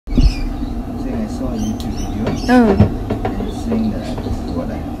saw a YouTube video saying that this is what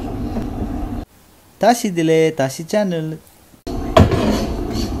I have. Tashi delay, Tashi channel.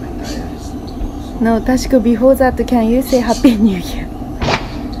 No, Tashiko, before that, can you say Happy New Year?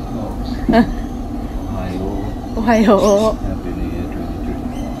 Ohayo. Happy New Year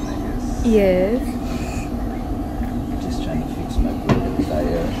 2021, I guess. Yes. Just trying to fix my broken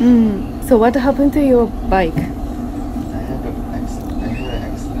tire. So what happened to your bike? I had an accident and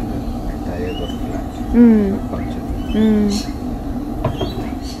my tire got flat. Got punctured.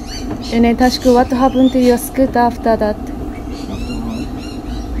 And then Tashiko, what happened to your scooter after that?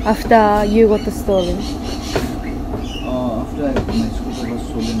 After you got stolen? After my scooter was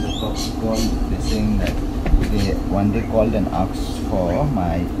stolen, the cops called. They're saying that they called and asked for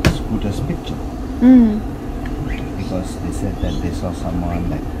my scooter's picture. Because they said that they saw someone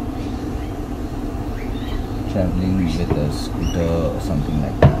like traveling with a scooter or something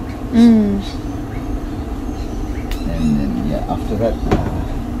like that. And then after that,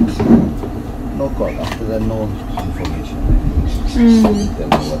 no call. After that, no information. Tell me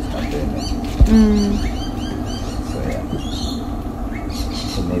what's happening.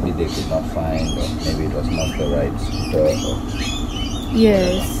 So maybe they could not find, or maybe it was not the right scooter.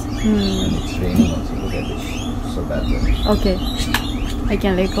 Yes. And it's raining also. Look at this. So bad weather. Okay. I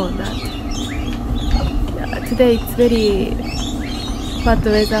can record that. Today it's very bad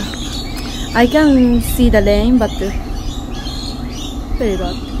weather. I can see the rain, but very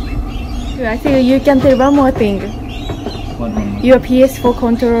bad. I think you can tell one more thing. What one? Your PS4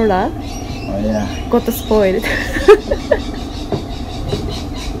 controller got spoiled.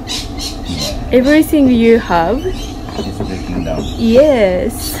 Everything you have It's breaking down.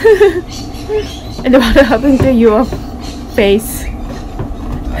 Yes. And what happened to your face?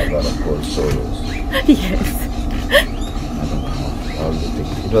 I got a cold sores. Yes. I don't know how to fix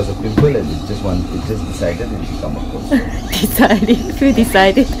it. It was a pimple and it just decided to become a cold sore. Decided? Who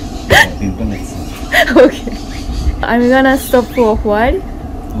decided? A pimple itself. Okay. I'm gonna stop for a while.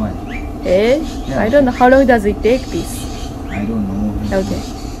 Why? I don't know. How long does it take this? I don't know. Okay.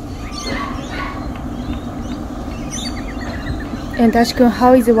 And Tashikun,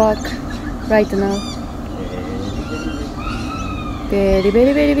 how is work right now? Very,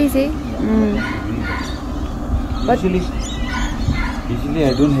 very, very busy. Usually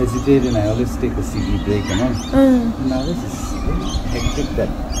I don't hesitate and I always take a CD break and all. Now this is very hectic that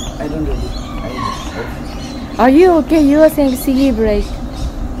I don't really. Are you okay? You are saying CD break.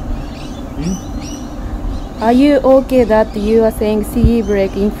 Are you okay that you are saying CD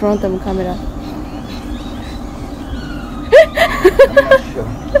break in front of camera? I'm not sure.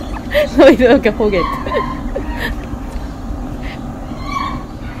 No, it's okay. Forget.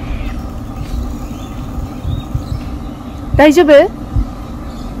 Daijoubu?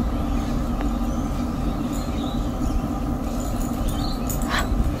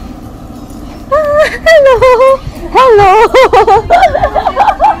 Hello.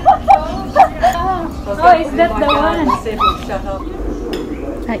 Oh, is that the one? Shut up.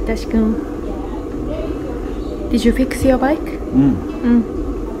 Hi, Tashi-kun. Did you fix your bike? I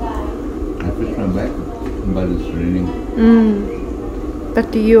fixed my bike, but it's raining.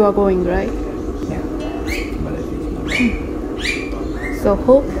 But you are going, right? Yeah. But I fixed my bike. So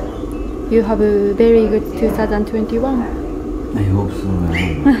hope you have a very good 2021. I hope so.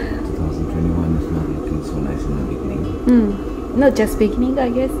 2021 is not looking so nice in the beginning. Not just beginning, I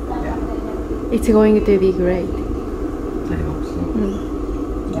guess. Yeah. It's going to be great. I hope so.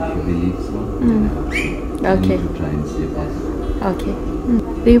 If you believe so, then I hope so. Okay. I need to try and stay positive. Okay.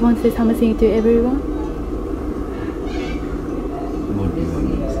 Do you want to say something to everyone? What do you want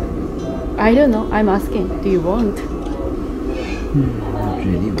me to say? I don't know. I'm asking. Do you want? Not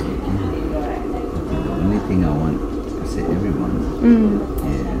really, but the only thing I want to say to everyone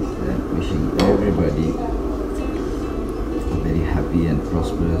is that wishing everybody a very happy and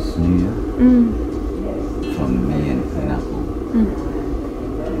prosperous New Year from me and Hinako.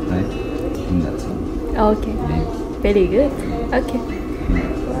 Right? I think that's all. Okay. Very good. Okay.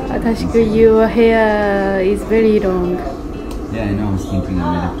 Tashiko, your hair is very long. Yeah, I know. I was thinking I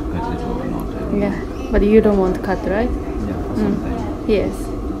might have to cut it or not. Yeah. But you don't want to cut, right? Yeah, for some time. Yes.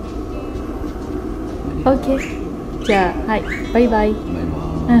 Okay. じゃあ、はい。バイバイ。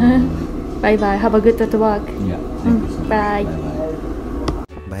バイバイ。Have a good at work. Yeah, thank you so much. Bye.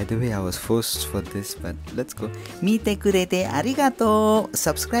 By the way, I was forced for this, but let's go. 見てくれてありがとう。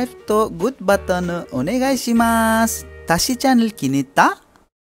Subscribe と Good ボタンお願いします。タシチャンネル気に入った？